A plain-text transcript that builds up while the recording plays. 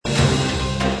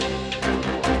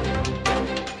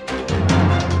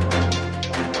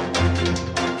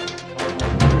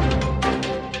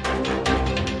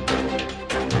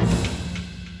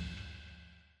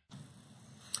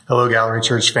Hello, Gallery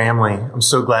Church family. I'm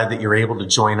so glad that you're able to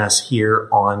join us here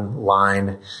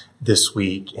online this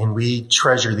week. And we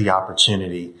treasure the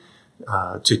opportunity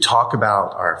to talk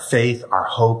about our faith, our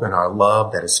hope, and our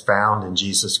love that is found in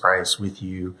Jesus Christ with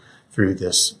you through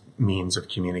this means of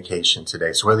communication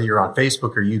today. So whether you're on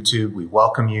Facebook or YouTube, we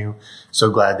welcome you. So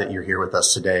glad that you're here with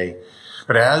us today.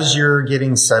 But as you're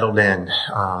getting settled in,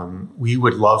 we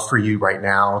would love for you right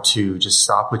now to just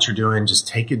stop what you're doing, just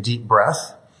take a deep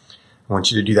breath. I want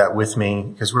you to do that with me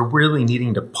because we're really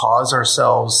needing to pause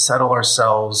ourselves, settle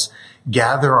ourselves,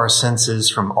 gather our senses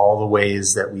from all the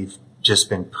ways that we've just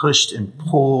been pushed and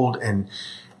pulled and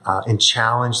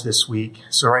challenged this week.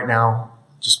 So right now,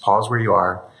 just pause where you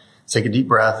are. Take a deep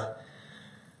breath.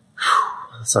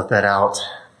 Let's let that out.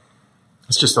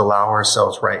 Let's just allow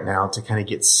ourselves right now to kind of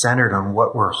get centered on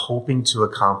what we're hoping to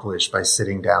accomplish by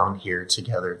sitting down here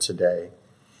together today.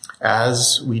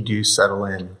 As we do settle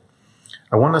in,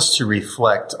 I want us to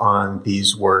reflect on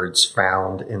these words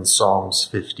found in Psalms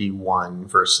 51,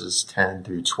 verses 10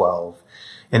 through 12.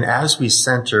 And as we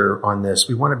center on this,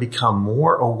 we want to become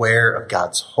more aware of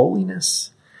God's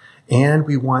holiness, and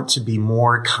we want to be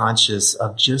more conscious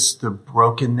of just the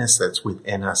brokenness that's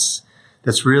within us,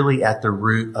 that's really at the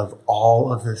root of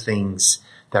all of the things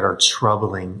that are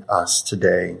troubling us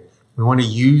today. We want to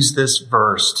use this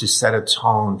verse to set a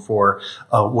tone for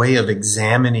a way of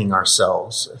examining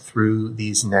ourselves through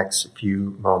these next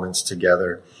few moments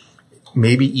together.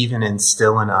 Maybe even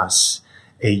instill in us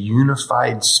a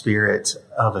unified spirit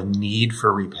of a need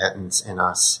for repentance in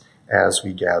us as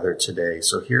we gather today.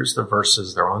 So here's the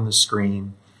verses. They're on the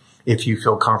screen. If you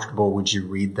feel comfortable, would you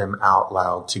read them out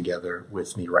loud together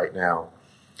with me right now?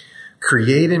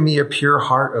 Create in me a pure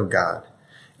heart, O God,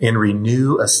 and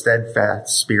renew a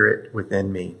steadfast spirit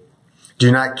within me.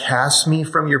 Do not cast me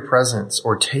from your presence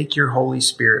or take your Holy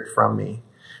Spirit from me.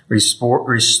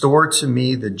 Restore to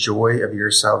me the joy of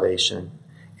your salvation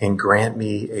and grant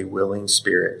me a willing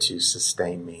spirit to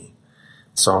sustain me.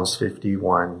 Psalms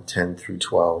 51, 10 through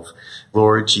 12.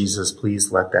 Lord Jesus,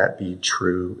 please let that be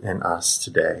true in us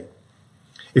today.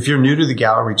 If you're new to the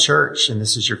Gallery Church and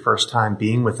this is your first time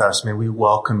being with us, may we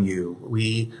welcome you.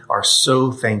 We are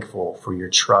so thankful for your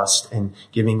trust and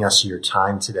giving us your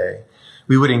time today.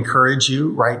 We would encourage you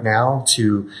right now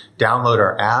to download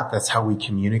our app. That's how we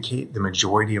communicate the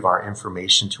majority of our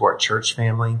information to our church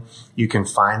family. You can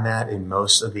find that in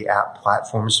most of the app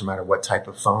platforms, no matter what type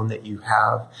of phone that you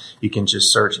have. You can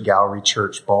just search Gallery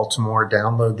Church Baltimore,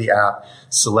 download the app,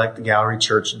 select the Gallery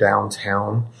Church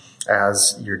Downtown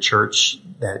as your church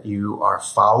that you are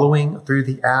following through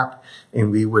the app. And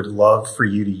we would love for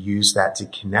you to use that to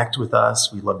connect with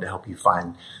us. We'd love to help you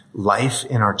find life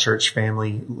in our church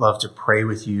family. Love to pray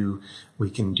with you. We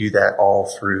can do that all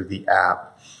through the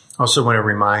app. I also want to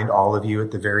remind all of you at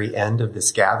the very end of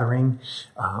this gathering,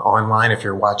 online, if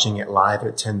you're watching it live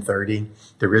at 10:30,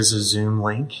 there is a Zoom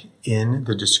link in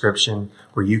the description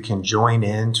where you can join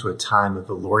in to a time of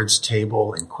the Lord's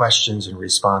table and questions and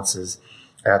responses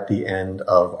at the end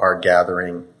of our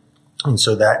gathering. And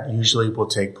so that usually will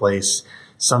take place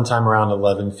sometime around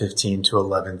 11:15 to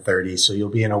 11:30. So you'll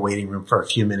be in a waiting room for a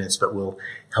few minutes, but we'll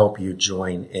help you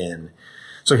join in.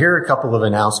 So here are a couple of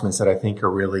announcements that I think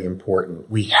are really important.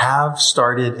 We have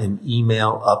started an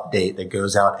email update that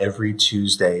goes out every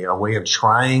Tuesday, a way of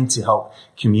trying to help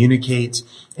communicate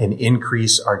and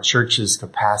increase our church's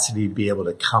capacity to be able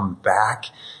to come back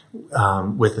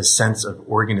with a sense of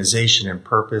organization and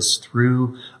purpose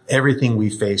through everything we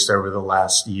faced over the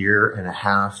last year and a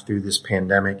half through this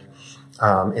pandemic.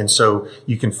 And so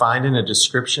you can find in a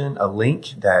description a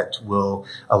link that will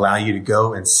allow you to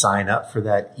go and sign up for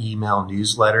that email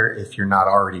newsletter if you're not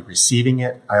already receiving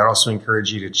it. I also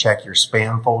encourage you to check your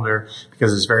spam folder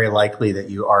because it's very likely that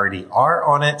you already are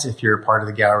on it if you're a part of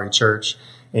the Gallery Church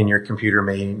and your computer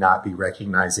may not be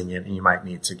recognizing it and you might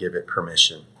need to give it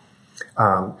permission.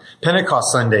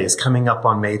 Pentecost Sunday is coming up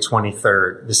on May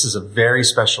 23rd. This is a very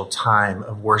special time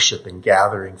of worship and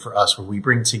gathering for us where we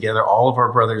bring together all of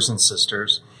our brothers and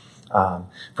sisters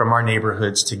from our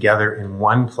neighborhoods together in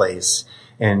one place.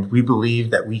 And we believe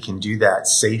that we can do that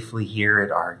safely here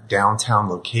at our downtown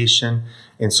location.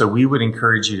 And so we would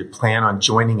encourage you to plan on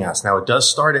joining us. Now, it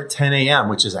does start at 10 a.m.,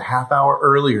 which is a half hour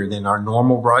earlier than our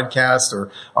normal broadcast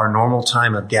or our normal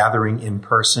time of gathering in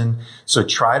person. So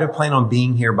try to plan on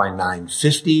being here by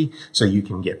 9:50 so you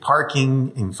can get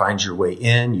parking and find your way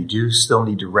in. You do still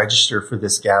need to register for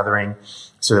this gathering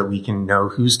so that we can know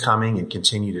who's coming and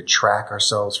continue to track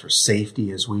ourselves for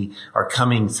safety as we are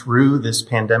coming through this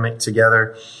pandemic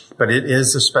together. But it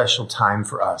is a special time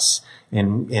for us.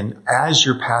 And as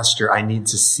your pastor, I need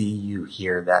to see you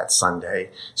here that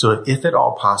Sunday. So if at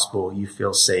all possible, you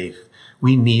feel safe,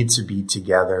 We need to be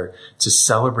together to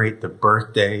celebrate the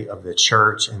birthday of the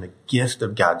church and the gift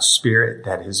of God's Spirit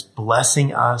that is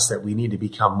blessing us, that we need to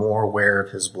become more aware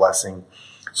of his blessing.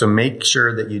 So make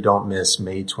sure that you don't miss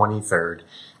May 23rd,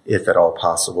 if at all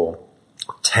possible.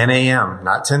 10 a.m.,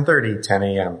 not 10:30, 10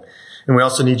 a.m. And we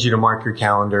also need you to mark your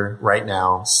calendar right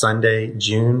now. Sunday,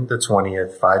 June the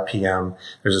 20th, 5 p.m.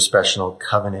 There's a special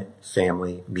covenant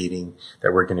family meeting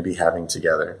that we're going to be having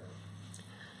together.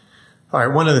 All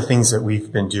right, one of the things that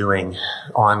we've been doing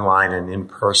online and in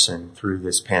person through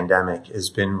this pandemic has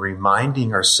been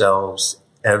reminding ourselves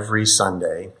every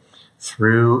Sunday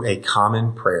through a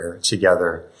common prayer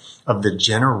together of the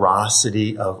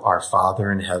generosity of our Father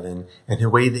in heaven and the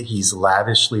way that he's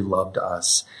lavishly loved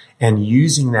us, and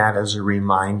using that as a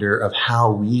reminder of how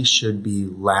we should be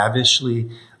lavishly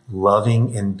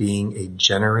loving and being a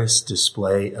generous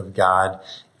display of God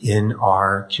in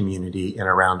our community and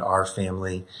around our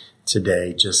family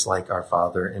today, just like our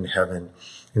Father in heaven.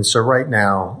 And so right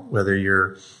now, whether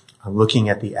you're looking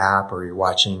at the app or you're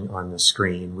watching on the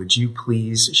screen, would you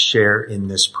please share in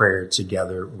this prayer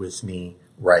together with me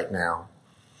right now?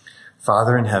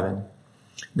 Father in heaven,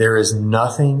 there is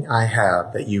nothing I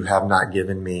have that you have not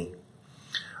given me.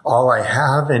 All I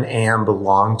have and am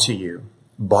belong to you,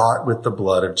 bought with the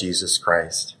blood of Jesus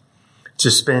Christ. To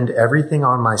spend everything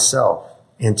on myself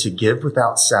and to give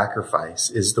without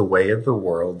sacrifice is the way of the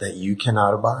world that you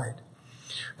cannot abide.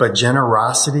 But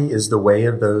generosity is the way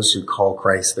of those who call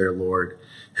Christ their Lord,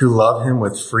 who love him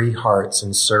with free hearts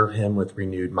and serve him with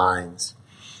renewed minds,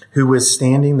 who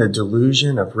withstanding the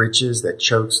delusion of riches that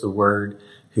chokes the word,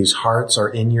 whose hearts are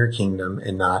in your kingdom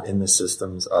and not in the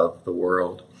systems of the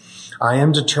world. I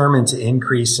am determined to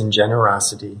increase in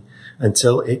generosity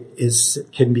until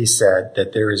can be said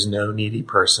that there is no needy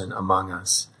person among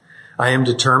us. I am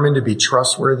determined to be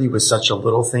trustworthy with such a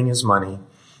little thing as money,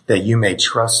 that you may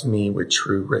trust me with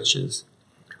true riches.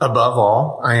 Above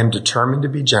all, I am determined to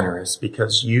be generous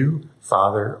because you,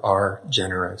 Father, are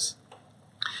generous.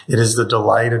 It is the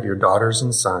delight of your daughters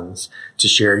and sons to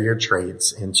share your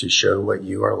traits and to show what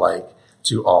you are like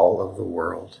to all of the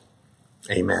world.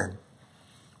 Amen.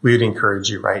 We would encourage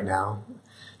you right now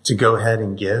to go ahead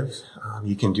and give.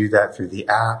 You can do that through the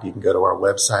app. You can go to our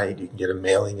website. You can get a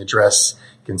mailing address.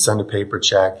 You can send a paper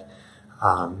check.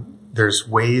 There's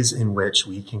ways in which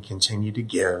we can continue to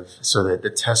give so that the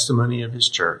testimony of his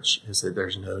church is that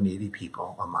there's no needy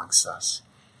people amongst us.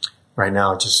 Right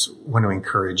now, I just want to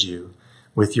encourage you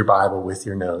with your Bible, with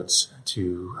your notes,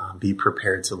 to be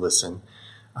prepared to listen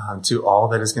to all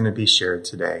that is going to be shared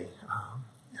today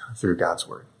through God's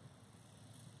Word.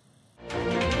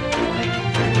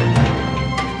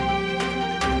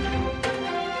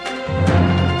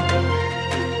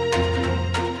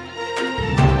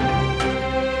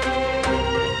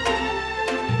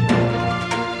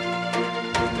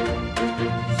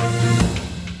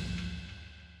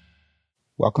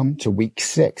 Welcome to week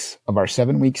 6 of our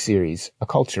 7-week series, A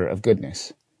Culture of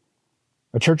Goodness.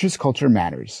 A church's culture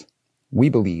matters. We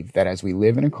believe that as we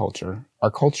live in a culture, our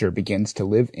culture begins to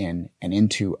live in and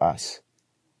into us.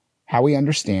 How we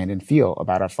understand and feel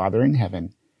about our Father in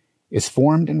heaven is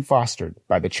formed and fostered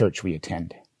by the church we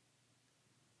attend.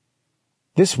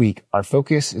 This week, our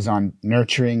focus is on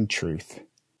nurturing truth.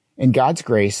 In God's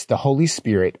grace, the Holy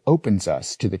Spirit opens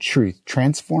us to the truth,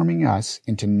 transforming us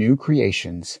into new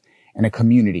creations and a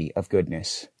community of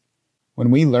goodness.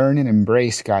 When we learn and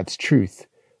embrace God's truth,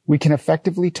 we can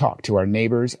effectively talk to our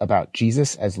neighbors about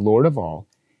Jesus as Lord of all,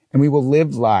 and we will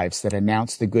live lives that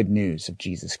announce the good news of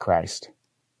Jesus Christ.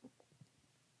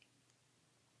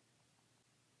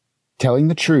 Telling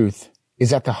the truth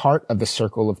is at the heart of the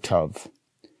circle of Tov.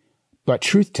 But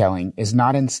truth-telling is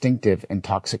not instinctive in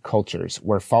toxic cultures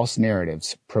where false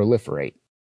narratives proliferate.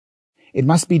 It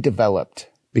must be developed,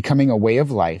 becoming a way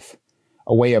of life,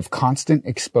 a way of constant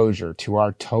exposure to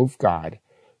our Tov God,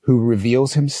 who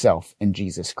reveals himself in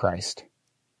Jesus Christ.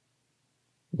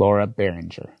 Laura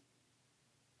Barringer.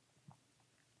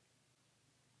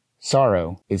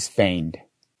 Sorrow is feigned.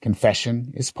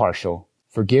 Confession is partial.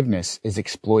 Forgiveness is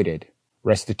exploited.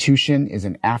 Restitution is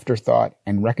an afterthought,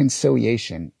 and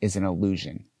reconciliation is an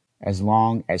illusion, as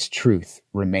long as truth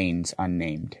remains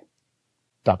unnamed.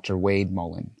 Dr. Wade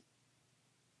Mullen.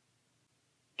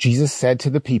 Jesus said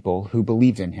to the people who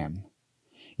believed in him,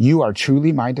 "You are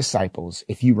truly my disciples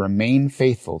if you remain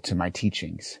faithful to my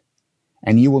teachings,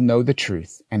 and you will know the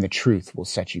truth, and the truth will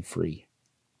set you free."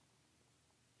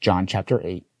 John chapter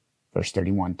 8, verse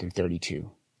 31 through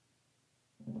 32.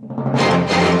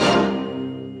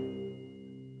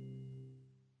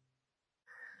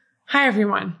 Hi,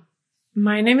 everyone.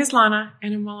 My name is Lana,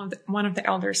 and I'm one of the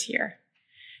elders here.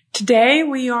 Today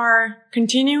we are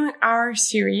continuing our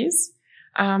series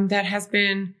that has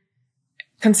been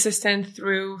consistent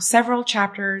through several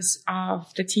chapters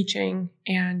of the teaching.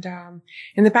 And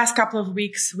in the past couple of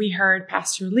weeks, we heard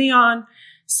Pastor Leon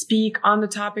speak on the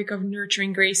topic of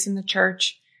nurturing grace in the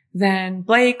church. Then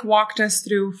Blake walked us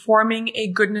through forming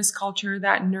a goodness culture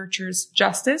that nurtures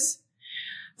justice.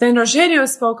 Then Rogerio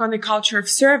spoke on the culture of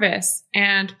service,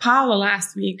 and Paula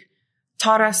last week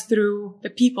taught us through the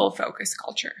people-focused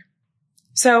culture.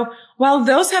 So while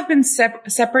those have been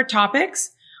separate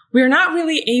topics, we are not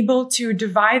really able to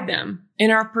divide them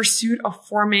in our pursuit of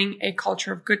forming a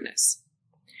culture of goodness.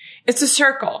 It's a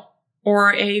circle,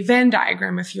 or a Venn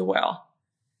diagram, if you will,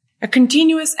 a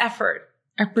continuous effort,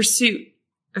 a pursuit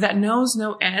that knows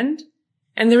no end,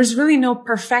 and there's really no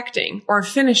perfecting or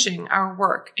finishing our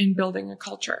work in building a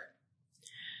culture.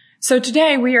 So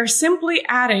today we are simply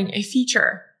adding a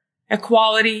feature, a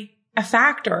quality, a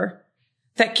factor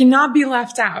that cannot be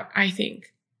left out, I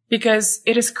think, because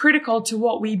it is critical to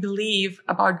what we believe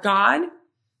about God,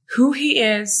 who He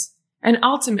is, and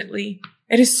ultimately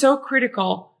it is so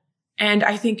critical, and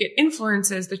I think it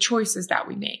influences the choices that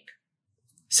we make.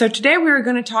 So today we are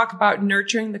going to talk about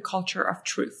nurturing the culture of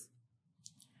truth.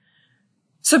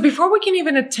 So before we can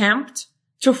even attempt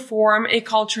to form a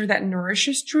culture that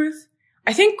nourishes truth,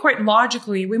 I think quite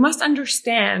logically we must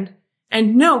understand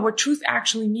and know what truth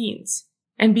actually means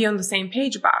and be on the same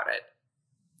page about it,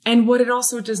 and what it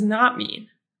also does not mean.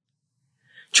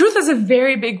 Truth is a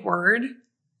very big word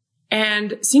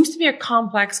and seems to be a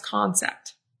complex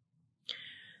concept.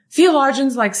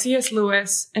 Theologians like C.S.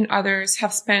 Lewis and others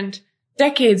have spent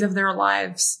decades of their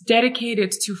lives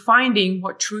dedicated to finding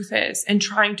what truth is and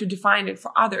trying to define it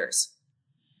for others.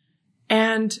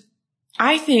 And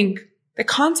I think the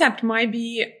concept might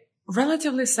be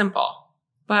relatively simple,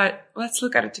 but let's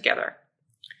look at it together.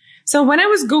 So when I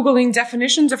was Googling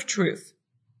definitions of truth,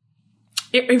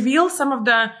 it revealed some of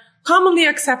the commonly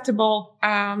acceptable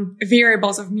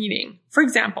variables of meaning. For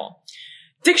example,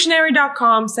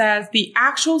 dictionary.com says the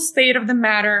actual state of the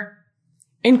matter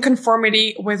in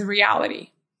conformity with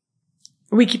reality.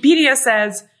 Wikipedia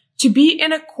says to be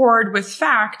in accord with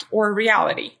fact or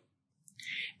reality.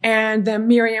 And the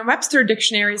Merriam-Webster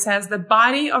dictionary says the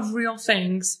body of real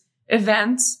things,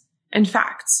 events, and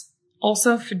facts.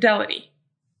 Also fidelity.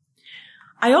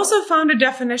 I also found a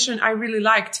definition I really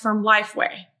liked from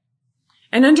Lifeway.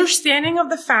 An understanding of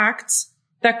the facts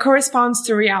that corresponds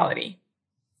to reality,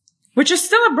 which is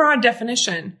still a broad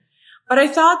definition, but I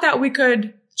thought that we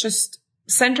could just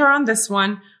center on this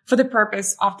one for the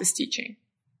purpose of this teaching.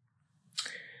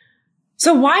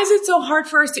 So why is it so hard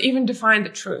for us to even define the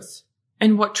truth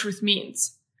and what truth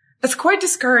means? That's quite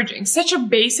discouraging. Such a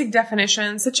basic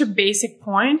definition, such a basic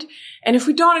point. And if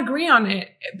we don't agree on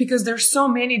it, because there's so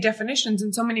many definitions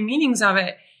and so many meanings of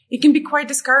it, it can be quite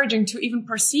discouraging to even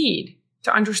proceed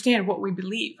to understand what we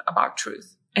believe about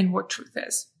truth and what truth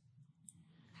is.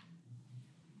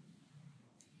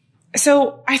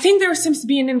 So I think there seems to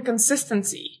be an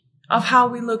inconsistency of how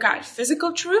we look at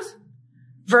physical truth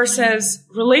versus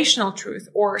relational truth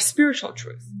or spiritual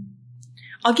truth.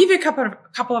 I'll give you a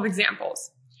couple of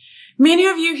examples. Many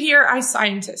of you here are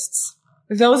scientists.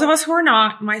 Those of us who are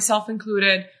not, myself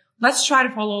included, let's try to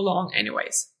follow along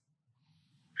anyways.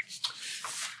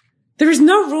 There is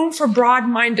no room for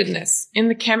broad-mindedness in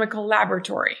the chemical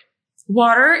laboratory.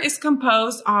 Water is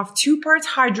composed of 2 parts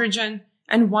hydrogen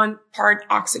and 1 part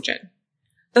oxygen.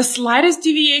 The slightest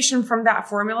deviation from that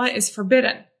formula is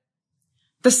forbidden.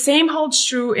 The same holds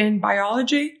true in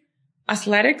biology,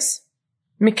 athletics,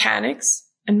 mechanics,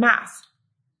 and math.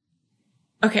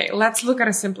 Okay, let's look at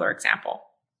a simpler example.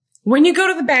 When you go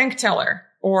to the bank teller,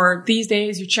 or these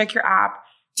days you check your app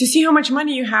to see how much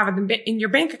money you have in your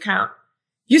bank account,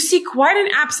 you see quite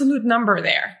an absolute number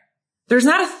there. There's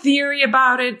not a theory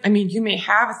about it. I mean, you may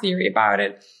have a theory about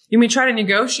it. You may try to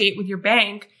negotiate with your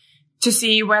bank to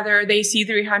see whether they see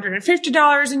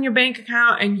 $350 in your bank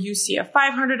account and you see a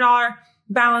 $500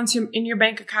 balance in your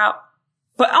bank account.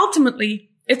 But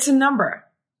ultimately, it's a number.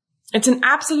 It's an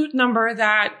absolute number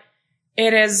that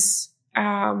it is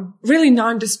really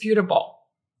non-disputable.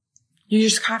 You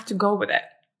just have to go with it.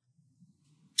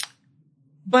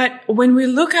 But when we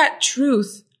look at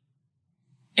truth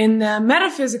in the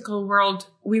metaphysical world,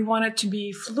 we want it to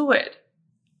be fluid,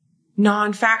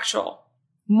 non-factual,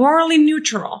 morally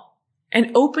neutral,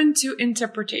 and open to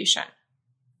interpretation.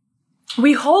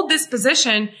 We hold this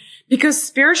position because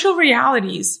spiritual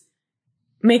realities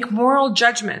make moral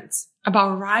judgments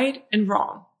about right and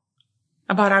wrong,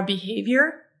 about our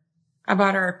behavior,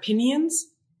 about our opinions.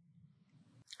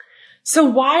 So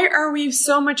why are we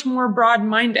so much more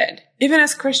broad-minded, even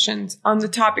as Christians, on the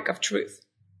topic of truth?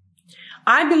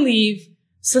 I believe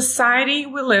society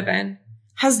we live in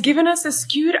has given us a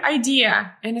skewed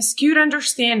idea and a skewed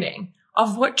understanding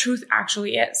of what truth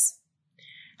actually is.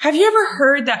 Have you ever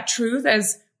heard that truth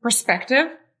as perspective?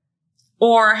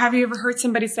 Or have you ever heard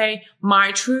somebody say,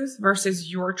 my truth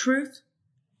versus your truth?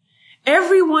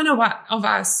 Every one of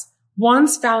us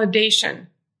wants validation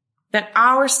that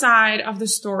our side of the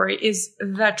story is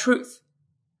the truth,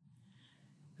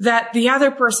 that the other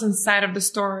person's side of the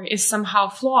story is somehow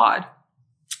flawed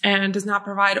and does not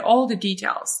provide all the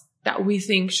details that we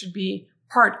think should be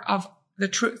part of the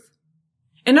truth.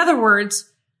 In other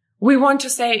words, we want to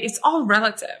say it's all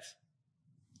relative,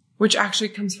 which actually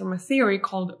comes from a theory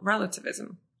called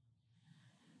relativism.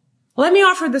 Let me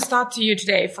offer this thought to you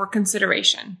today for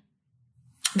consideration.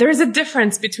 There is a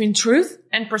difference between truth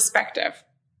and perspective.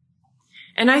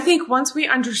 And I think once we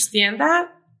understand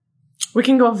that, we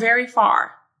can go very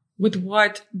far with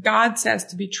what God says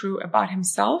to be true about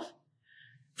himself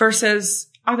versus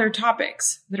other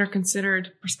topics that are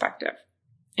considered perspective.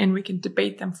 And we can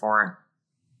debate them for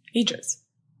ages.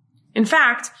 In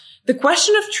fact, the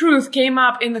question of truth came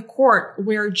up in the court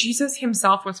where Jesus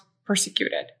himself was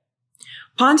persecuted.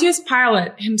 Pontius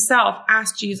Pilate himself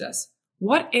asked Jesus,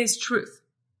 "What is truth?"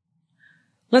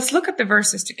 Let's look at the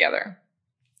verses together.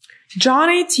 John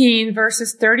 18,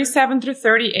 verses 37 through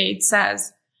 38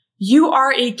 says, "You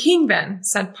are a king then,"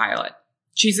 said Pilate.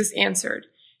 Jesus answered,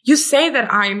 "You say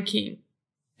that I am king.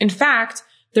 In fact,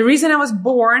 the reason I was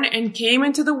born and came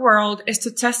into the world is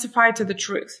to testify to the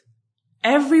truth.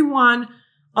 Everyone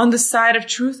on the side of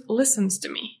truth listens to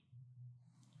me."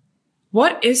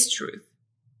 "What is truth?"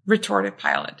 retorted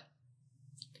Pilate.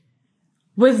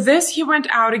 With this, he went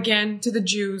out again to the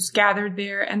Jews gathered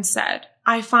there and said,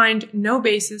 "I find no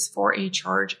basis for a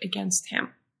charge against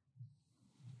him."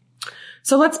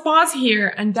 So let's pause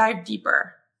here and dive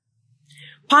deeper.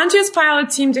 Pontius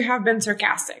Pilate seemed to have been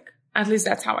sarcastic. At least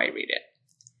that's how I read it.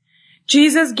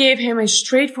 Jesus gave him a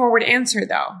straightforward answer,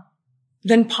 though.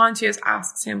 Then Pontius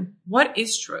asks him, "What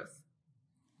is truth?"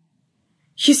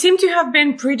 He seemed to have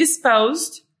been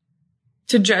predisposed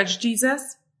to judge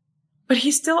Jesus, but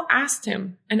he still asked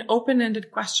him an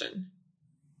open-ended question.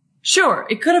 Sure,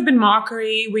 it could have been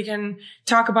mockery. We can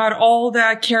talk about all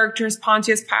the characters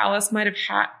Pontius Pilate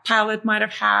might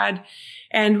have had,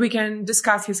 and we can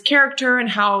discuss his character and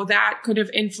how that could have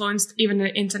influenced even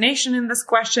the intonation in this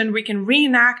question. We can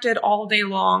reenact it all day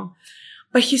long.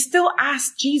 But he still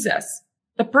asked Jesus,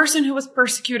 the person who was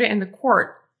persecuted in the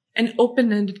court, an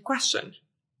open-ended question.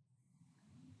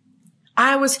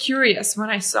 I was curious when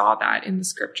I saw that in the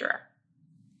scripture.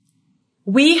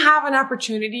 We have an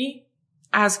opportunity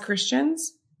as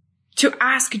Christians to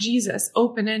ask Jesus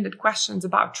open-ended questions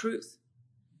about truth.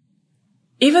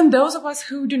 Even those of us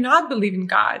who do not believe in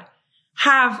God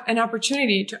have an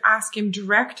opportunity to ask him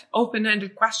direct,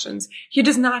 open-ended questions. He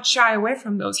does not shy away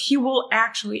from those. He will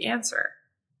actually answer.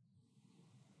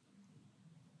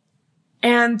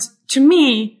 And to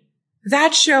me,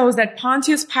 that shows that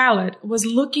Pontius Pilate was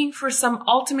looking for some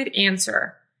ultimate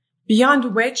answer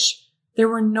beyond which there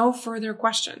were no further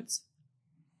questions.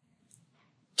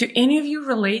 Do any of you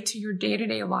relate to your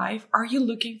day-to-day life? Are you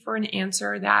looking for an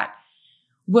answer that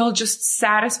will just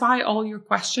satisfy all your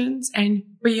questions, and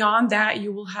beyond that,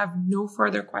 you will have no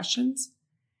further questions?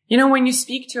 You know, when you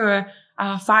speak to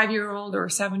a 5-year-old or a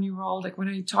 7-year-old, like when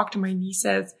I talk to my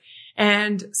nieces,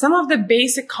 and some of the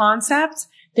basic concepts,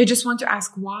 they just want to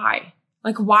ask why.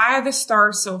 Like, why are the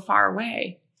stars so far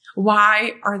away?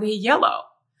 Why are they yellow?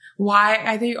 Why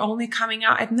are they only coming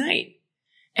out at night?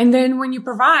 And then when you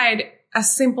provide a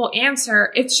simple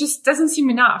answer, it just doesn't seem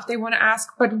enough. They want to ask,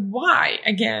 but why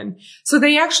again? So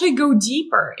they actually go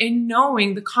deeper in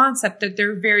knowing the concept that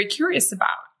they're very curious about.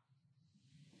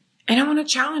 And I want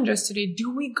to challenge us today. Do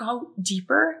we go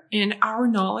deeper in our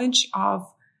knowledge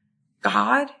of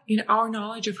God, in our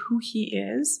knowledge of who he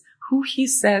is, who he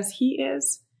says he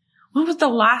is? When was the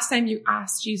last time you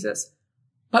asked Jesus,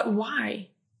 but why?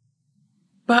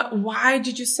 But why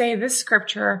did you say this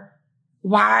scripture?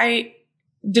 Why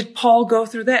did Paul go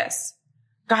through this?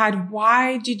 God,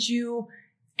 why did you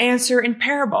answer in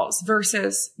parables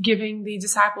versus giving the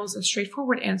disciples a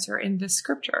straightforward answer in this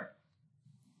scripture?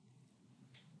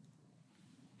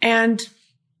 And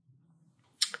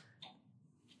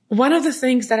one of the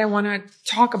things that I want to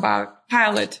talk about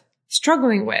Pilate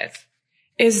struggling with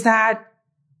is that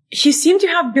he seemed to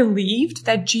have believed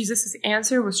that Jesus'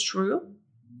 answer was true.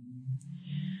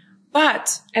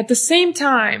 But at the same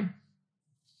time,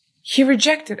 he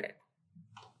rejected it.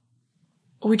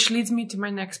 Which leads me to my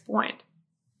next point.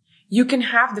 You can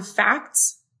have the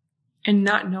facts and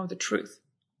not know the truth.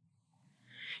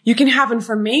 You can have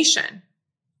information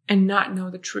and not know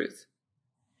the truth.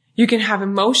 You can have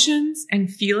emotions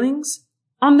and feelings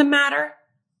on the matter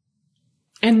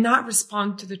and not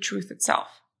respond to the truth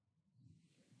itself.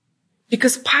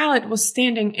 Because Pilate was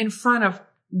standing in front of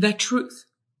the truth.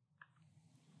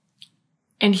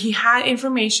 And he had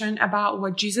information about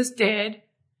what Jesus did,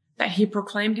 that he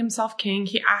proclaimed himself king.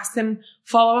 He asked him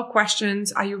follow-up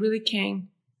questions. Are you really king?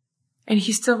 And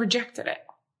he still rejected it.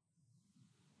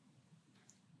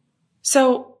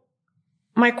 So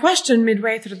my question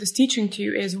midway through this teaching to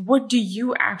you is, what do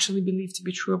you actually believe to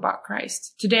be true about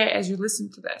Christ today as you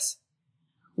listen to this?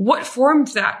 What formed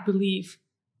that belief,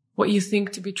 what you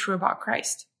think to be true about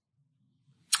Christ?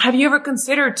 Have you ever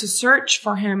considered to search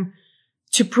for him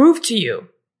to prove to you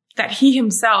that he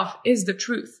himself is the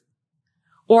truth?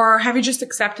 Or have you just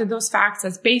accepted those facts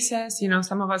as basis?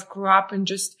 Some of us grew up in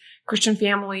just Christian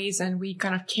families and we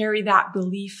kind of carry that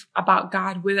belief about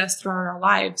God with us throughout our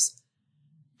lives.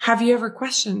 Have you ever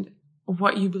questioned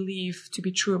what you believe to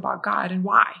be true about God and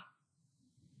why?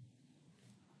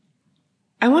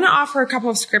 I want to offer a couple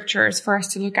of scriptures for us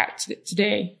to look at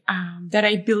today that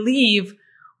I believe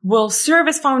will serve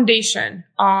as foundation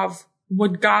of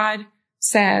what God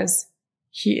says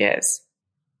he is.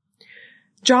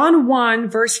 John 1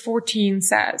 verse 14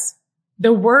 says,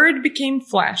 "The Word became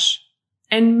flesh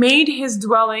and made his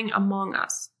dwelling among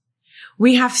us.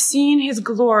 We have seen his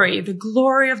glory, the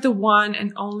glory of the one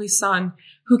and only Son,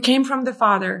 who came from the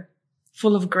Father,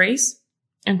 full of grace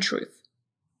and truth."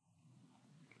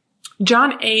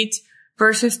 John 8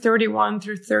 verses 31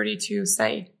 through 32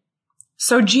 say,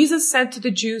 "So Jesus said to the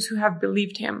Jews who have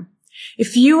believed him,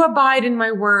 'If you abide in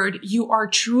my word, you are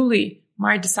truly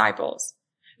my disciples.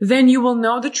 Then you will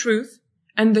know the truth,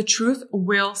 and the truth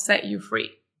will set you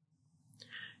free.'"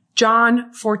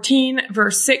 John 14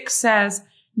 verse 6 says,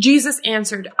 "Jesus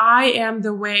answered, 'I am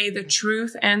the way, the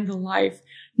truth, and the life.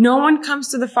 No one comes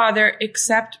to the Father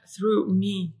except through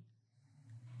me.'"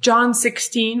 John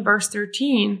 16 verse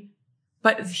 13,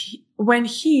 "But when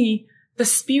he, the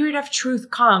Spirit of truth,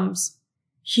 comes,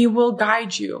 he will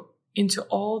guide you into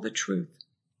all the truth.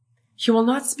 He will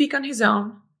not speak on his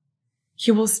own.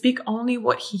 He will speak only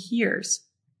what he hears,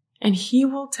 and he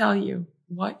will tell you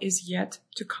what is yet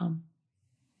to come."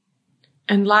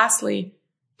 And lastly,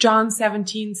 John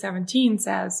 17:17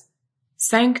 says,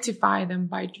 "Sanctify them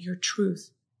by your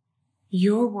truth.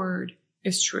 Your word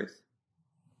is truth."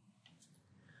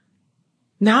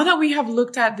 Now that we have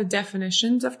looked at the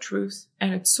definitions of truth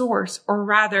and its source, or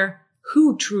rather,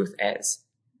 who truth is,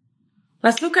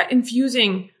 let's look at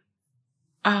infusing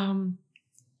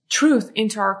truth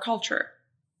into our culture.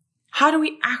 How do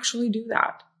we actually do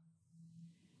that?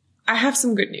 I have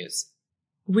some good news.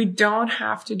 We don't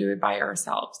have to do it by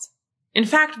ourselves. In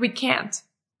fact, we can't.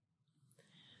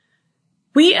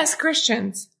 We as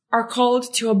Christians are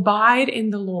called to abide in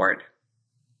the Lord.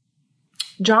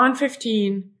 John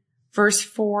 15 verse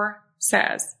 4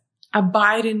 says,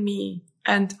 "Abide in me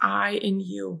and I in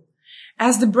you.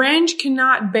 As the branch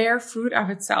cannot bear fruit of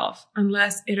itself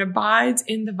unless it abides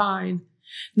in the vine,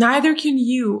 neither can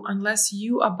you unless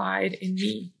you abide in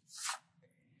me.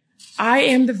 I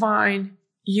am the vine,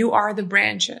 you are the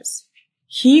branches.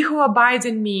 He who abides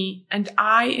in me and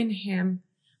I in him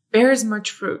bears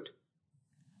much fruit.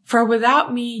 For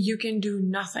without me you can do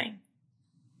nothing.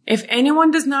 If anyone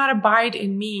does not abide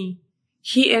in me,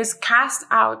 he is cast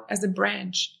out as a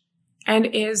branch and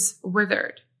is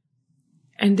withered.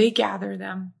 And they gather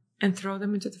them and throw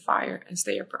them into the fire as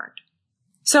they are burned."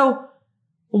 So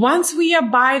once we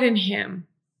abide in him,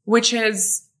 which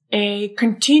is a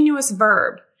continuous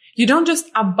verb, you don't just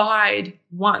abide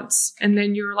once and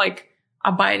then you're like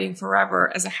abiding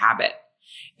forever as a habit.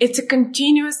 It's a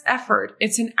continuous effort.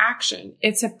 It's an action.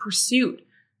 It's a pursuit.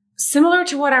 Similar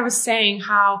to what I was saying,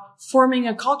 how forming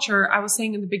a culture, I was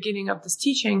saying in the beginning of this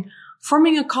teaching,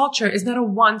 forming a culture is not a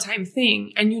one-time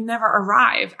thing, and you never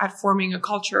arrive at forming a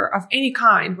culture of any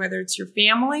kind, whether it's your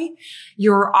family,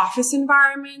 your office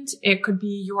environment, it could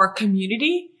be your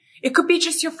community, it could be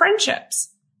just your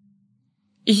friendships.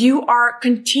 You are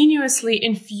continuously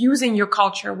infusing your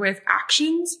culture with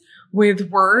actions,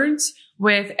 with words,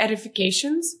 with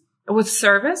edifications, with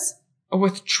service,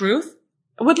 with truth,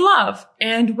 with love,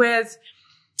 and with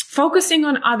focusing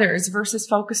on others versus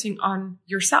focusing on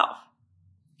yourself.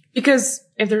 Because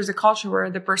if there's a culture where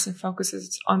the person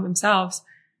focuses on themselves,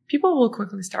 people will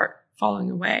quickly start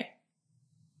falling away.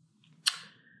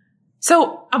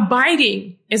 So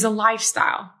abiding is a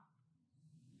lifestyle.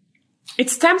 It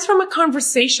stems from a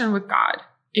conversation with God,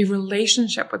 a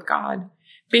relationship with God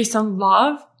based on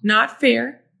love, not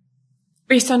fear,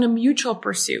 based on a mutual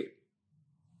pursuit.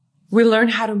 We learn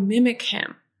how to mimic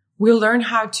him. We learn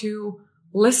how to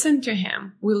listen to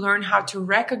him. We learn how to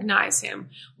recognize him.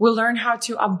 We learn how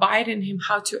to abide in him,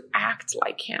 how to act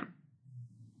like him.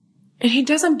 And he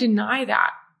doesn't deny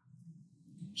that.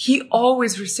 He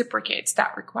always reciprocates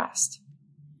that request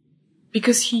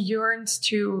because he yearns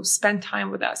to spend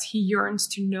time with us. He yearns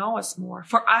to know us more,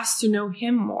 for us to know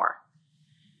him more.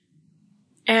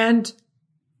 And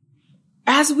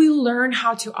as we learn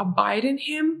how to abide in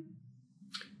him,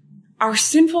 our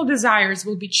sinful desires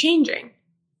will be changing,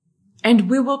 and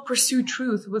we will pursue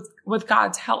truth with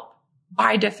God's help,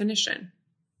 by definition.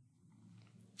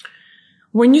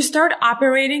 When you start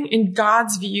operating in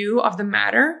God's view of the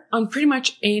matter on pretty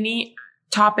much any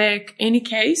topic, any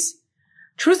case,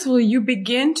 truthfully, you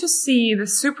begin to see the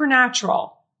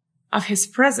supernatural of his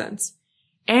presence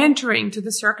entering to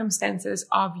the circumstances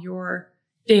of your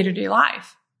day-to-day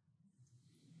life.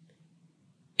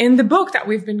 In the book that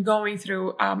we've been going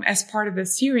through as part of the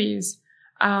series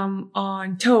on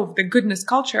Tov, the goodness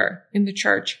culture in the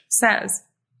church, says,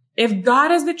 if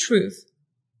God is the truth,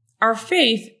 our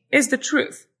faith is the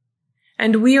truth,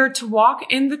 and we are to walk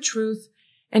in the truth,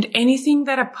 and anything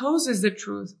that opposes the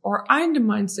truth or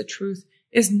undermines the truth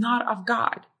is not of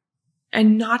God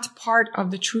and not part of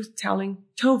the truth-telling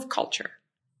Tov culture.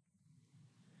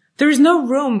 There is no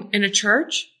room in a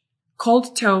church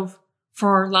called Tov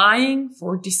for lying,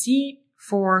 for deceit,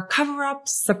 for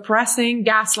cover-ups, suppressing,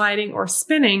 gaslighting, or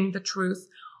spinning the truth.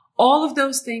 All of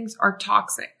those things are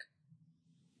toxic.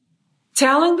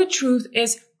 Telling the truth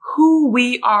is who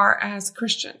we are as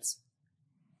Christians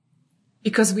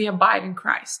because we abide in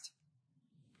Christ.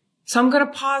 So I'm going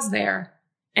to pause there.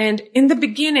 And in the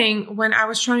beginning, when I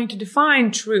was trying to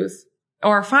define truth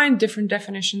or find different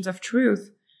definitions of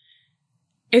truth,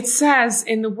 it says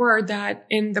in the word that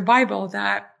in the Bible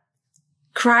that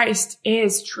Christ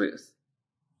is truth.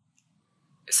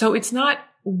 So it's not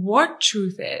what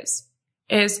truth is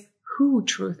who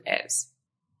truth is.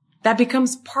 That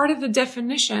becomes part of the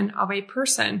definition of a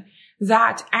person,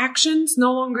 that actions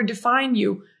no longer define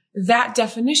you. That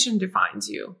definition defines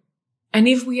you. And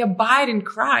if we abide in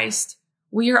Christ,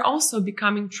 we are also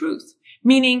becoming truth,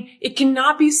 meaning it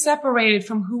cannot be separated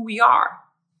from who we are.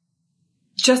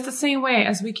 Just the same way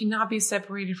as we cannot be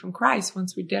separated from Christ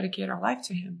once we dedicate our life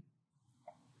to him.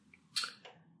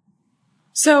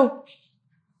 So,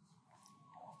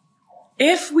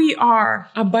 if we are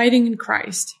abiding in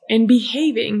Christ and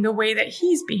behaving the way that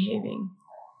he's behaving,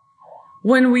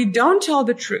 when we don't tell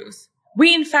the truth,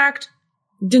 we in fact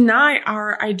deny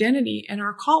our identity and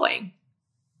our calling.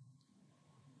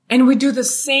 And we do the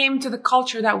same to the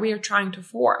culture that we are trying to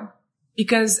form.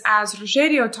 Because as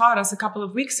Rogerio taught us a couple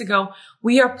of weeks ago,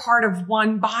 we are part of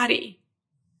one body.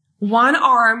 One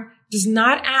arm does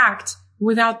not act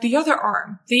without the other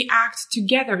arm. They act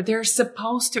together. They're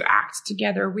supposed to act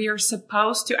together. We are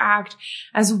supposed to act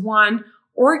as one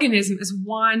organism, as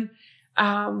one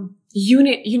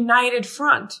united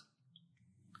front.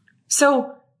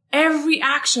 So every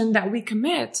action that we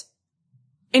commit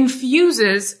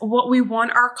infuses what we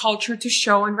want our culture to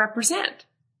show and represent.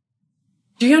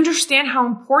 Do you understand how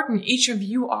important each of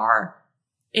you are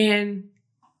in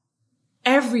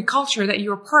every culture that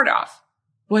you're part of?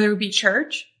 Whether it be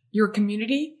church, your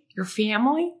community, your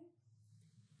family,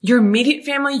 your immediate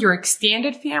family, your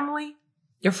extended family,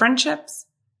 your friendships.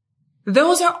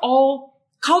 Those are all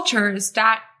cultures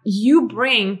that you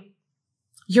bring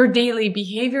your daily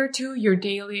behavior to, your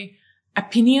daily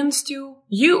opinions to,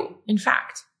 you, in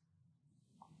fact.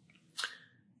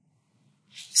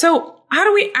 So how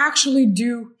do we actually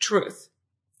do truth?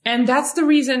 And that's the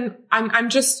reason I'm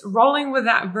just rolling with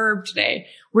that verb today.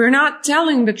 We're not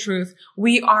telling the truth.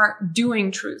 We are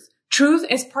doing truth. Truth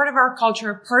is part of our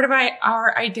culture, part of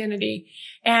our identity.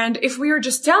 And if we are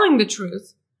just telling the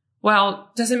truth, well,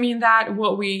 doesn't mean that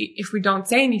if we don't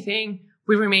say anything,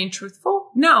 we remain truthful.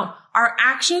 No, our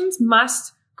actions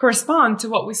must correspond to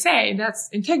what we say. That's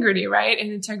integrity, right?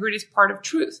 And integrity is part of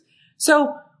truth.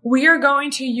 So we are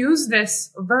going to use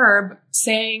this verb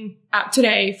saying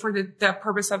today for the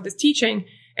purpose of this teaching,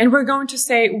 and we're going to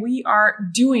say we are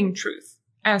doing truth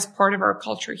as part of our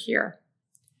culture here.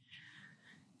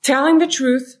 Telling the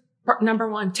truth, number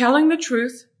one, telling the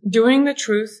truth, doing the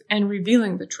truth, and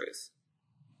revealing the truth.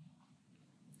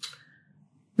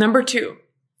 Number two,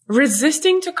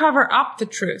 resisting to cover up the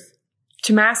truth,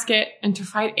 to mask it, and to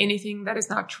fight anything that is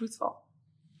not truthful.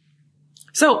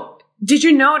 So, did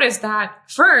you notice that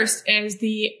first is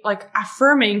the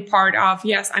affirming part of,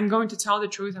 yes, I'm going to tell the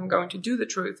truth, I'm going to do the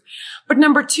truth. But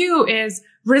number two is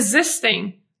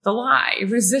resisting the lie,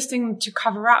 resisting to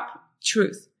cover up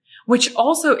truth, which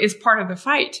also is part of the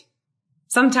fight.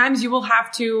 Sometimes you will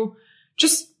have to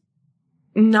just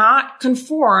not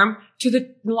conform to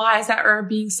the lies that are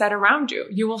being said around you.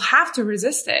 You will have to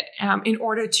resist it in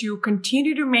order to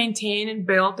continue to maintain and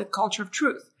build the culture of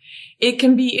truth. It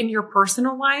can be in your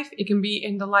personal life. It can be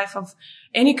in the life of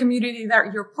any community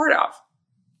that you're part of.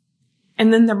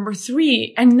 And then number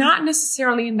 3, and not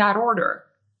necessarily in that order,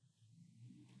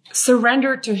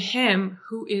 surrender to him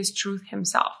who is truth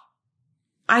himself.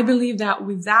 I believe that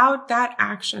without that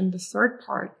action, the third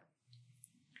part,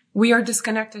 we are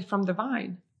disconnected from the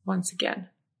vine once again.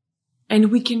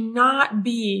 And we cannot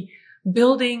be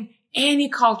building any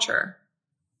culture,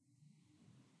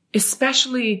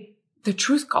 especially the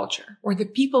truth culture or the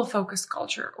people-focused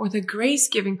culture or the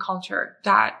grace-giving culture,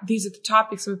 that these are the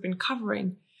topics we've been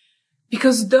covering,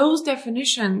 because those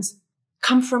definitions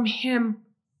come from him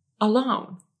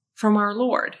alone, from our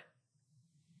Lord.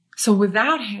 So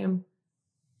without him,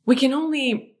 we can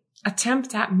only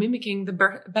attempt at mimicking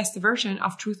the best version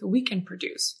of truth that we can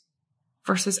produce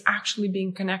versus actually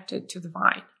being connected to the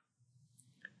vine.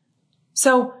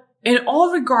 So in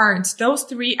all regards, those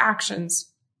 3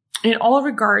 actions, in all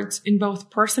regards, in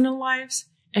both personal lives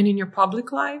and in your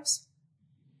public lives,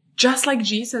 just like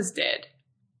Jesus did,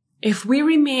 if we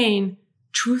remain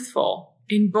truthful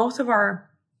in both of our,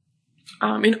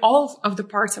 in all of the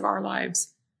parts of our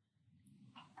lives,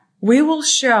 we will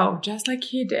show, just like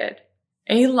he did,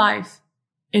 a life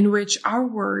in which our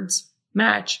words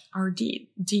match our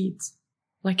deeds,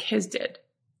 like his did.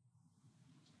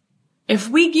 If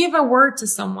we give a word to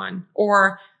someone,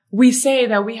 or we say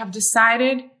that we have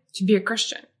decided to be a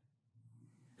Christian,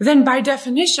 then by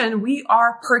definition, we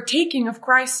are partaking of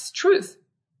Christ's truth.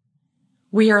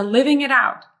 We are living it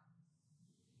out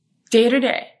day to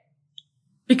day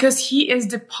because he is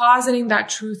depositing that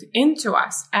truth into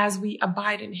us as we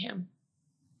abide in him.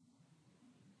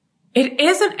 It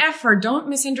is an effort. Don't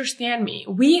misunderstand me.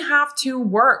 We have to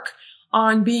work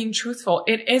on being truthful.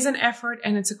 It is an effort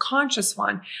and it's a conscious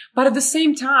one. But at the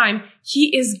same time,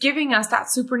 he is giving us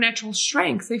that supernatural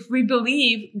strength if we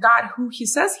believe God who he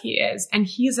says he is. And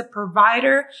he is a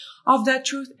provider of that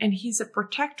truth and he's a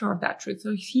protector of that truth.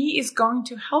 So he is going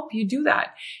to help you do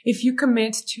that if you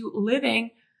commit to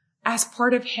living as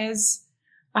part of his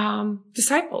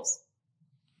disciples.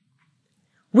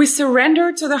 We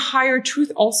surrender to the higher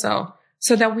truth also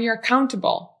so that we are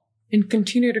accountable and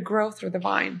continue to grow through the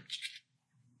vine.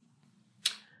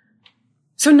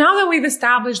 So now that we've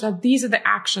established that these are the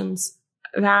actions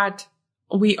that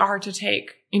we are to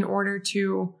take in order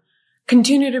to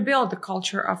continue to build the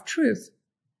culture of truth,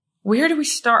 where do we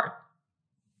start?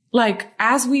 Like,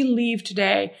 as we leave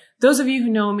today, those of you who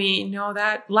know me know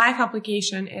that life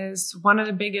application is one of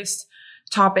the biggest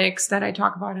topics that I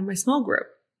talk about in my small group.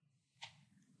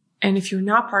 And if you're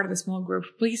not part of the small group,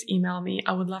 please email me.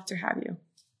 I would love to have you.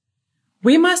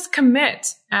 We must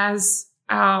commit as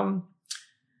part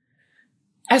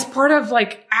of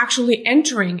like actually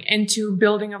entering into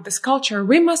building of this culture,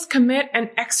 we must commit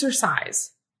and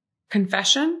exercise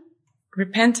confession,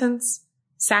 repentance,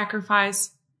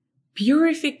 sacrifice,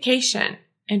 purification,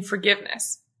 and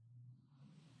forgiveness.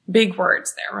 Big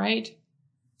words there, right?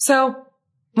 So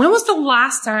when was the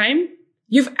last time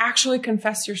you've actually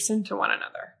confessed your sin to one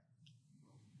another?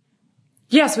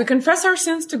 Yes, we confess our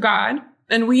sins to God,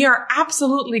 and we are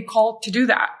absolutely called to do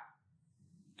that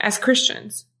as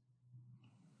Christians.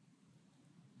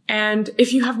 And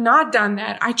if you have not done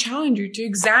that, I challenge you to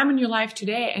examine your life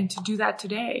today and to do that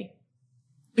today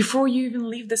before you even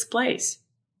leave this place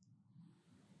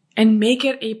and make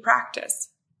it a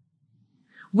practice.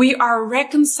 We are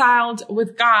reconciled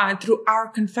with God through our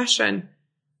confession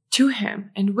to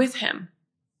him and with him.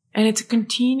 And it's a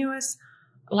continuous,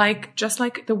 just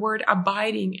like the word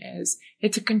abiding is,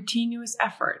 it's a continuous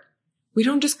effort. We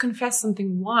don't just confess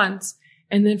something once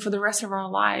and then for the rest of our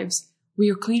lives, we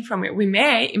are clean from it.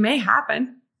 It may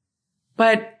happen,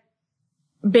 but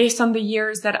based on the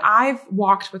years that I've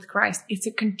walked with Christ, it's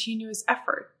a continuous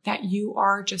effort that you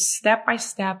are just step by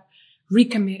step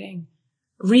recommitting,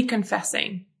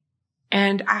 reconfessing,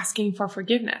 and asking for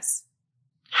forgiveness,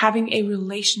 having a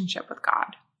relationship with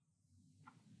God.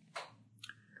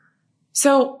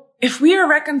 So if we are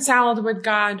reconciled with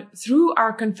God through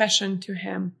our confession to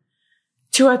him,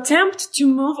 to attempt to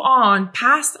move on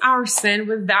past our sin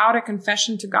without a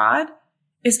confession to God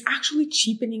is actually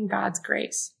cheapening God's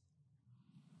grace.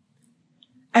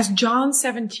 As John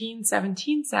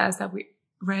 17:17 says that we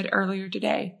read earlier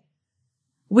today,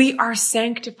 we are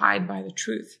sanctified by the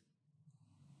truth.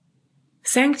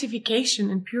 Sanctification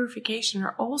and purification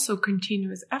are also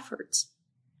continuous efforts.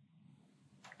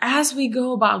 As we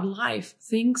go about life,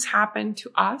 things happen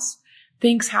to us,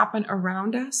 things happen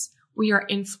around us.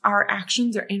 Our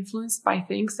actions are influenced by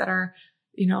things that are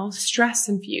stress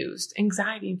infused,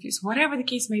 anxiety infused, whatever the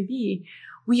case may be,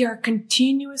 we are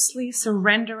continuously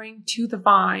surrendering to the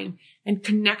vine and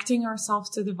connecting ourselves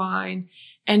to the vine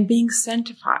and being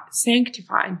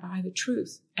sanctified by the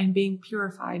truth and being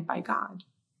purified by God.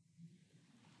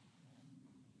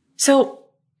 So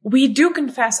we do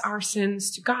confess our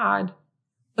sins to God,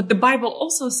 but the Bible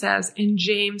also says in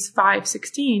James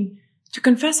 5:16 to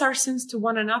confess our sins to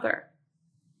one another,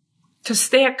 to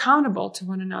stay accountable to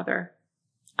one another,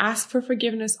 ask for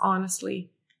forgiveness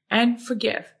honestly, and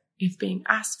forgive if being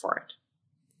asked for it.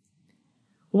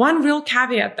 One real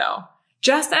caveat though,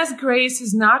 just as grace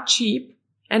is not cheap,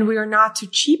 and we are not to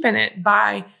cheapen it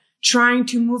by trying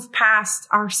to move past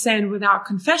our sin without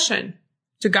confession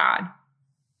to God.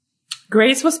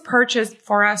 Grace was purchased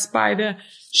for us by the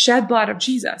shed blood of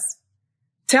Jesus.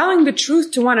 Telling the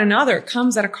truth to one another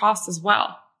comes at a cost as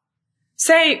well.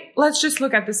 Say, let's just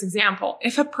look at this example.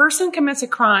 If a person commits a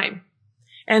crime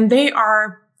and they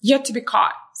are yet to be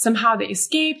caught, somehow they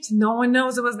escaped, no one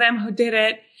knows it was them who did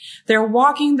it, they're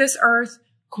walking this earth,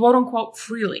 quote unquote,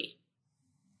 freely.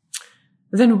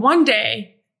 Then one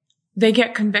day they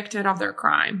get convicted of their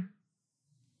crime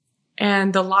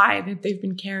and the lie that they've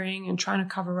been carrying and trying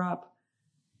to cover up.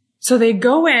 So they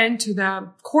go into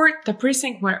the court, the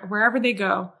precinct, wherever they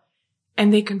go,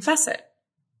 and they confess it.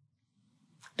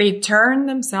 They turn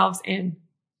themselves in.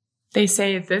 They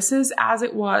say, this is as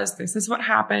it was. This is what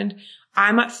happened.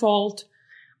 I'm at fault.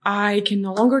 I can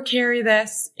no longer carry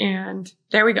this. And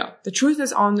there we go. The truth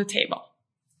is on the table.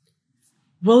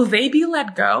 Will they be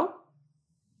let go?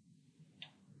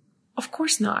 Of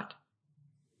course not.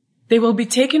 They will be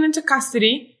taken into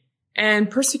custody and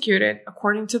persecuted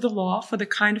according to the law for the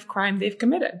kind of crime they've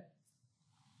committed.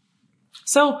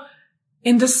 So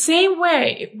in the same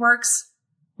way, it works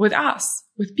with us,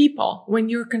 with people, when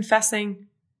you're confessing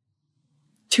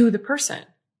to the person.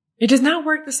 It does not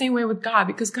work the same way with God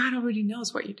because God already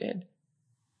knows what you did.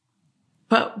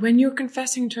 But when you're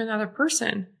confessing to another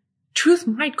person, truth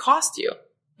might cost you.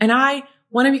 And I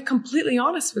want to be completely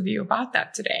honest with you about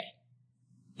that today.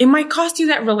 It might cost you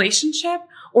that relationship,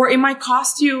 or it might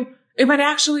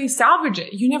actually salvage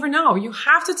it. You never know. You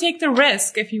have to take the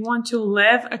risk if you want to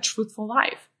live a truthful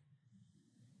life.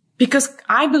 Because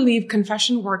I believe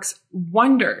confession works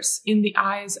wonders in the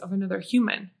eyes of another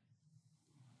human.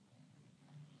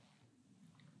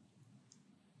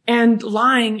 And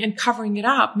lying and covering it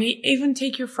up may even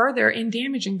take you further in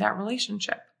damaging that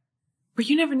relationship. But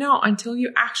you never know until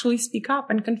you actually speak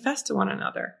up and confess to one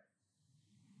another.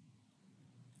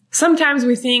 Sometimes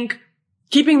we think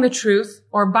keeping the truth,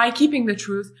 or by keeping the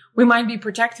truth, we might be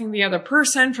protecting the other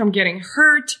person from getting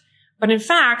hurt. But in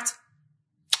fact,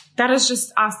 that is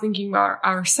just us thinking about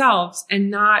ourselves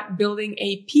and not building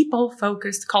a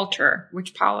people-focused culture,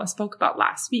 which Paula spoke about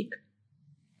last week.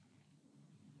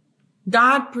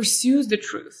 God pursues the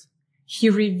truth. He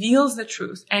reveals the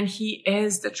truth, and He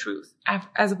is the truth,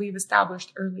 as we've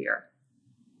established earlier.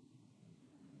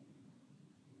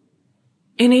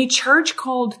 In a church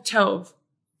called Tov,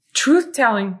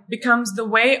 truth-telling becomes the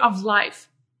way of life,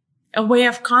 a way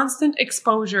of constant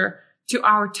exposure to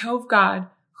our Tov God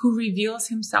who reveals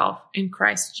Himself in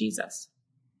Christ Jesus.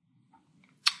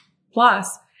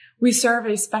 Plus, we serve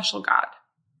a special God.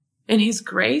 In His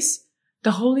grace,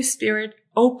 the Holy Spirit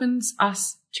opens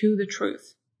us to the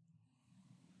truth.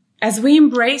 As we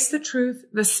embrace the truth,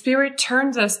 the Spirit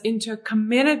turns us into a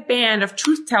committed band of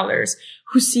truth-tellers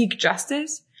who seek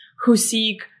justice, who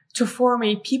seek to form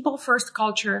a people-first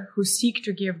culture, who seek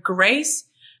to give grace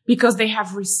because they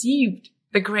have received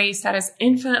the grace that is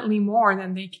infinitely more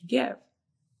than they can give.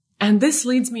 And this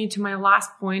leads me to my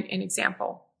last point and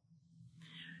example.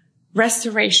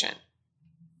 Restoration.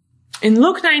 In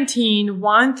Luke 19,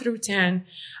 1 through 10,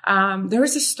 there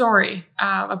is a story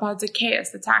about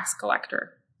Zacchaeus, the tax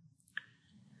collector.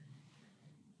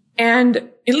 And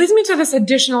it leads me to this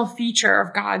additional feature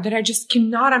of God that I just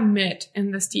cannot omit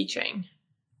in this teaching,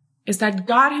 is that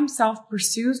God Himself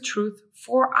pursues truth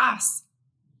for us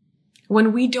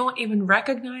when we don't even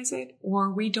recognize it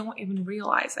or we don't even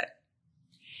realize it.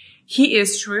 He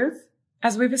is truth,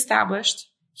 as we've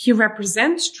established. He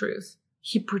represents truth.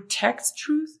 He protects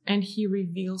truth, and He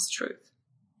reveals truth.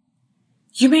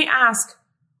 You may ask,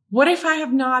 what if I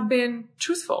have not been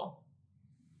truthful?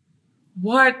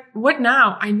 What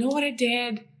now? I know what I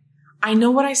did. I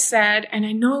know what I said, and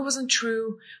I know it wasn't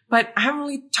true, but I haven't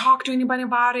really talked to anybody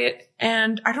about it,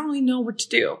 and I don't really know what to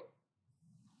do.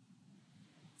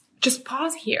 Just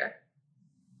pause here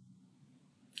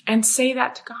and say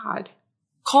that to God.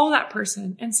 Call that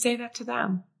person and say that to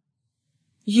them.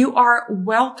 You are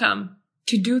welcome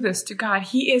to do this to God.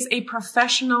 He is a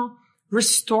professional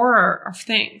restorer of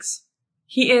things.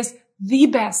 He is the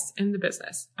best in the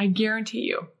business. I guarantee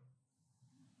you.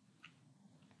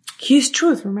 He's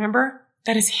truth, remember?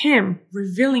 That is him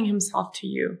revealing himself to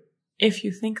you, if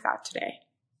you think that today.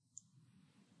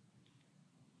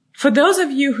 For those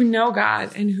of you who know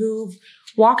God and who've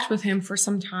walked with him for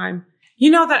some time,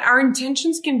 you know that our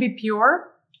intentions can be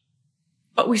pure,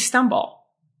 but we stumble.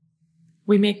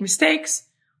 We make mistakes.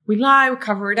 We lie. We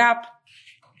cover it up.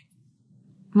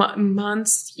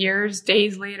 Months, years,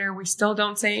 days later, we still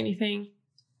don't say anything.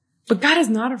 But God is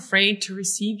not afraid to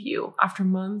receive you after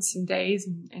months and days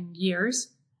and years.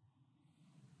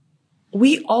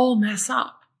 We all mess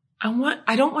up.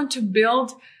 I don't want to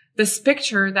build this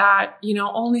picture that,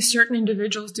 only certain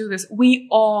individuals do this. We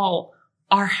all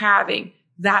are having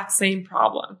that same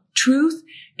problem. Truth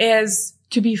is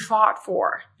to be fought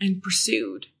for and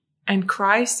pursued. And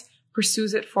Christ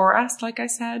pursues it for us, like I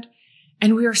said.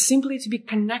 And we are simply to be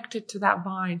connected to that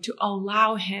vine, to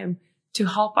allow him to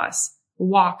help us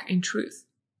walk in truth.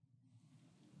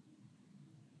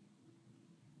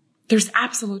 There's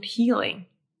absolute healing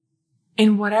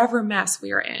in whatever mess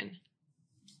we are in.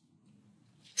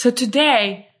 So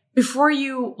today, if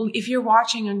you're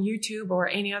watching on YouTube or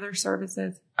any other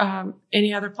services,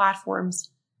 any other platforms,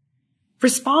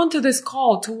 respond to this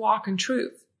call to walk in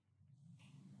truth.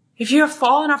 If you have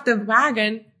fallen off the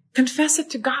wagon, confess it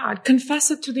to God.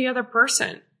 Confess it to the other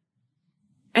person.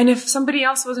 And if somebody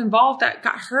else was involved that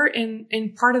got hurt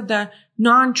in part of the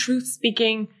non-truth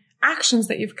speaking actions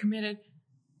that you've committed,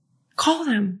 call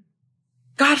them.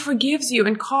 God forgives you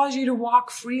and calls you to walk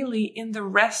freely in the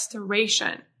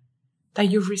restoration that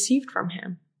you've received from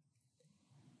him.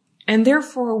 And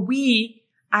therefore, we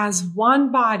as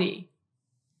one body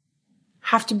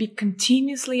have to be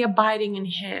continuously abiding in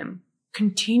him,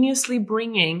 continuously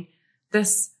bringing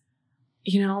this,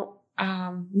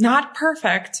 not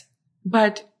perfect,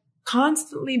 but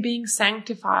constantly being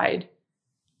sanctified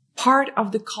part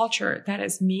of the culture that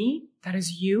is me, that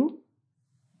is you,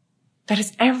 that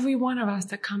is every one of us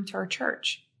that come to our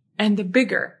church and the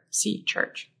bigger C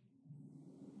church.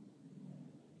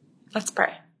 Let's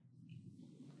pray.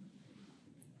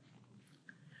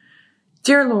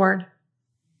 Dear Lord,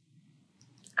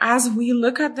 as we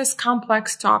look at this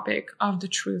complex topic of the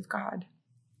truth, God,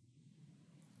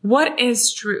 what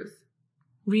is truth?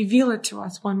 Reveal it to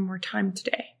us one more time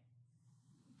today.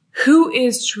 Who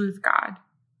is truth, God?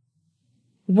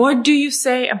 What do you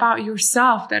say about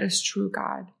yourself that is true,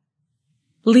 God?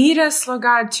 Lead us, Lord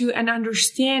God, to an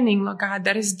understanding, Lord God,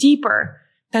 that is deeper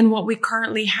than what we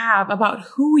currently have about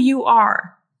who you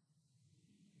are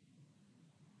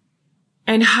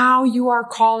and how you are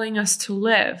calling us to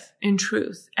live in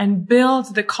truth and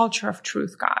build the culture of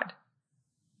truth, God.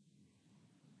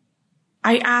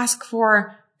 I ask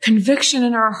for conviction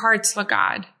in our hearts, Lord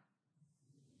God,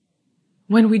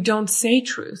 when we don't say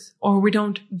truth or we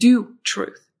don't do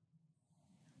truth.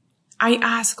 I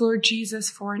ask, Lord Jesus,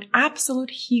 for an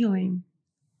absolute healing,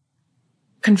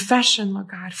 confession, Lord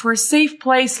God, for a safe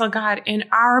place, Lord God, in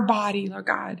our body, Lord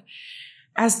God,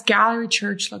 as Gallery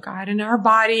Church, Lord God, in our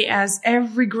body as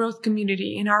every growth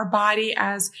community, in our body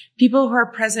as people who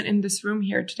are present in this room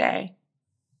here today.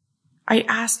 I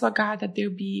ask, Lord God, that there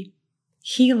be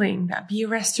healing, that be a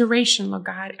restoration, Lord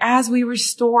God, as we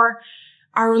restore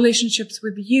our relationships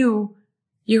with you,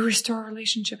 you restore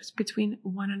relationships between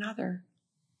one another.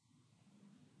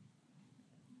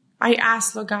 I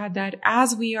ask, Lord God, that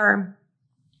as we are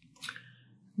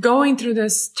going through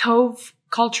this Tov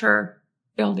culture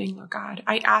building, Lord God,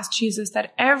 I ask Jesus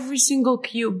that every single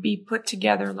cube be put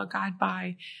together, Lord God,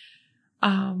 by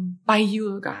you,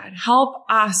 Lord God. Help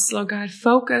us, Lord God,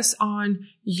 focus on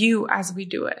you as we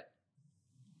do it.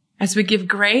 As we give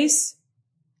grace,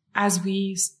 as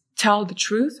we tell the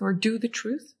truth or do the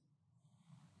truth,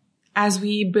 as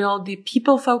we build the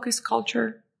people-focused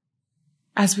culture,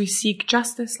 as we seek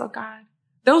justice, Lord God,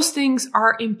 those things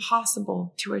are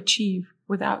impossible to achieve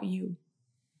without you.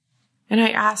 And I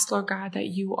ask, Lord God, that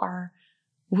you are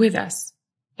with us,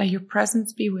 that your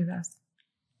presence be with us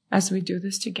as we do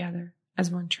this together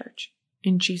as one church.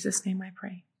 In Jesus' name I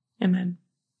pray. Amen.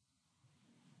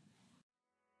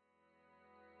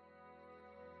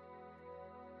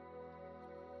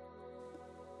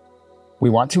 We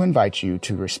want to invite you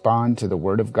to respond to the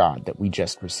Word of God that we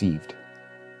just received.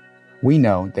 We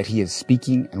know that He is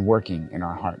speaking and working in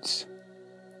our hearts.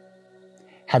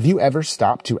 Have you ever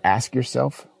stopped to ask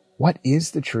yourself, what is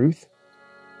the truth?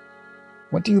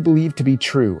 What do you believe to be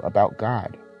true about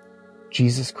God,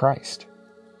 Jesus Christ,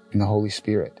 and the Holy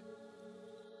Spirit?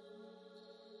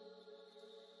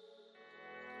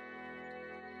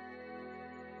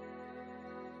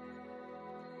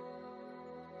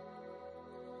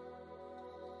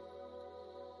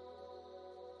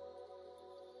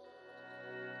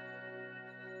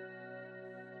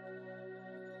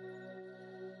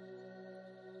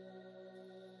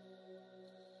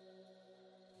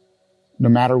 No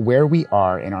matter where we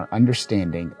are in our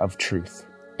understanding of truth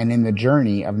and in the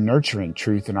journey of nurturing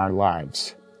truth in our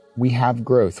lives, we have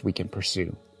growth we can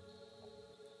pursue.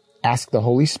 Ask the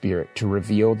Holy Spirit to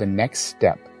reveal the next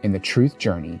step in the truth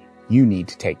journey you need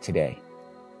to take today.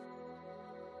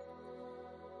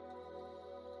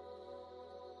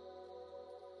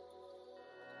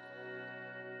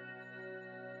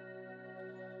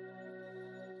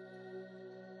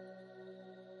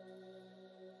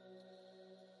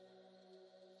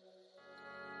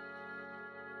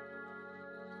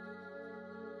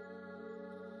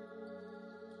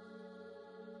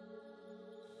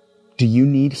 Do you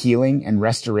need healing and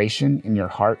restoration in your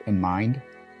heart and mind?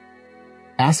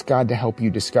 Ask God to help you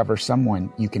discover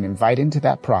someone you can invite into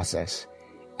that process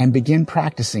and begin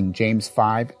practicing James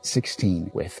 5:16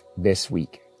 with this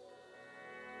week.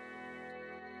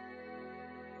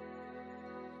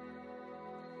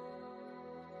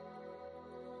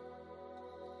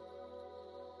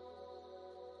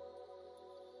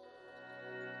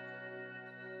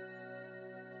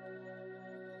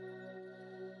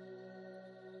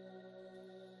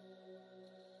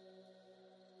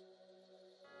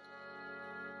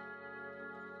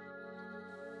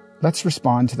 Let's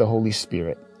respond to the Holy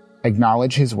Spirit,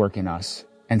 acknowledge His work in us,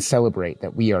 and celebrate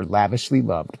that we are lavishly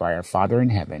loved by our Father in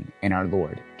heaven and our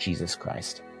Lord Jesus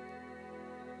Christ.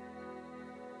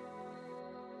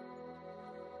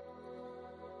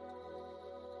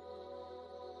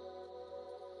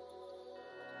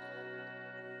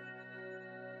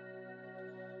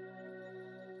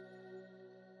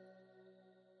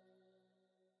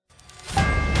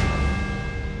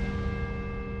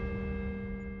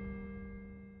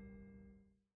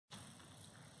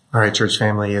 All right, church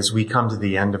family, as we come to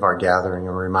the end of our gathering,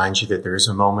 I'll remind you that there is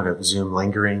a moment of Zoom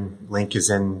lingering. Link is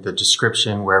in the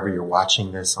description wherever you're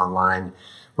watching this online,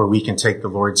 where we can take the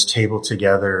Lord's table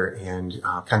together and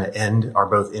kind of end our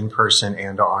both in-person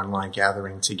and our online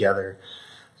gathering together.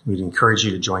 We'd encourage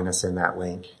you to join us in that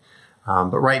link.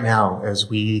 But right now, as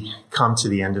we come to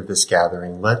the end of this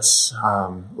gathering, let's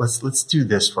do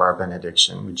this for our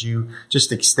benediction. Would you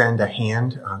just extend a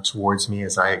hand towards me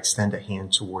as I extend a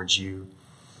hand towards you?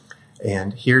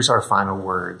 And here's our final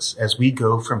words. As we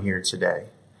go from here today,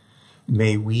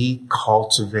 may we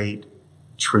cultivate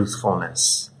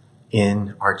truthfulness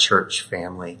in our church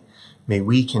family. May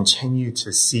we continue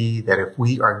to see that if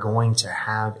we are going to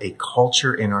have a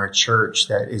culture in our church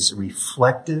that is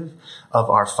reflective of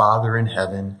our Father in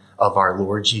heaven, of our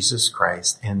Lord Jesus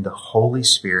Christ, and the Holy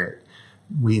Spirit,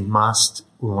 we must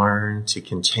learn to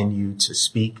continue to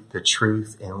speak the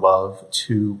truth in love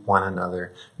to one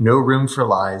another. No room for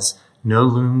lies. No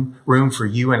room for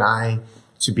you and I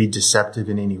to be deceptive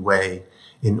in any way,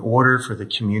 in order for the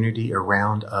community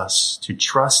around us to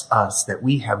trust us that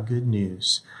we have good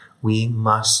news. We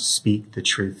must speak the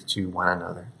truth to one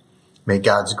another. May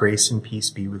God's grace and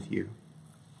peace be with you.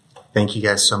 Thank you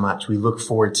guys so much. We look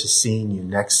forward to seeing you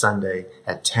next Sunday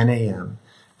at 10 a.m.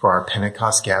 for our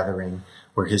Pentecost gathering,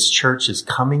 where His church is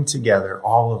coming together,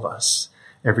 all of us,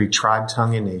 every tribe,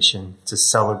 tongue, and nation, to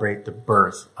celebrate the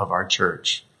birth of our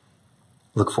church.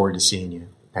 Look forward to seeing you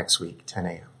next week, 10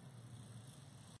 a.m.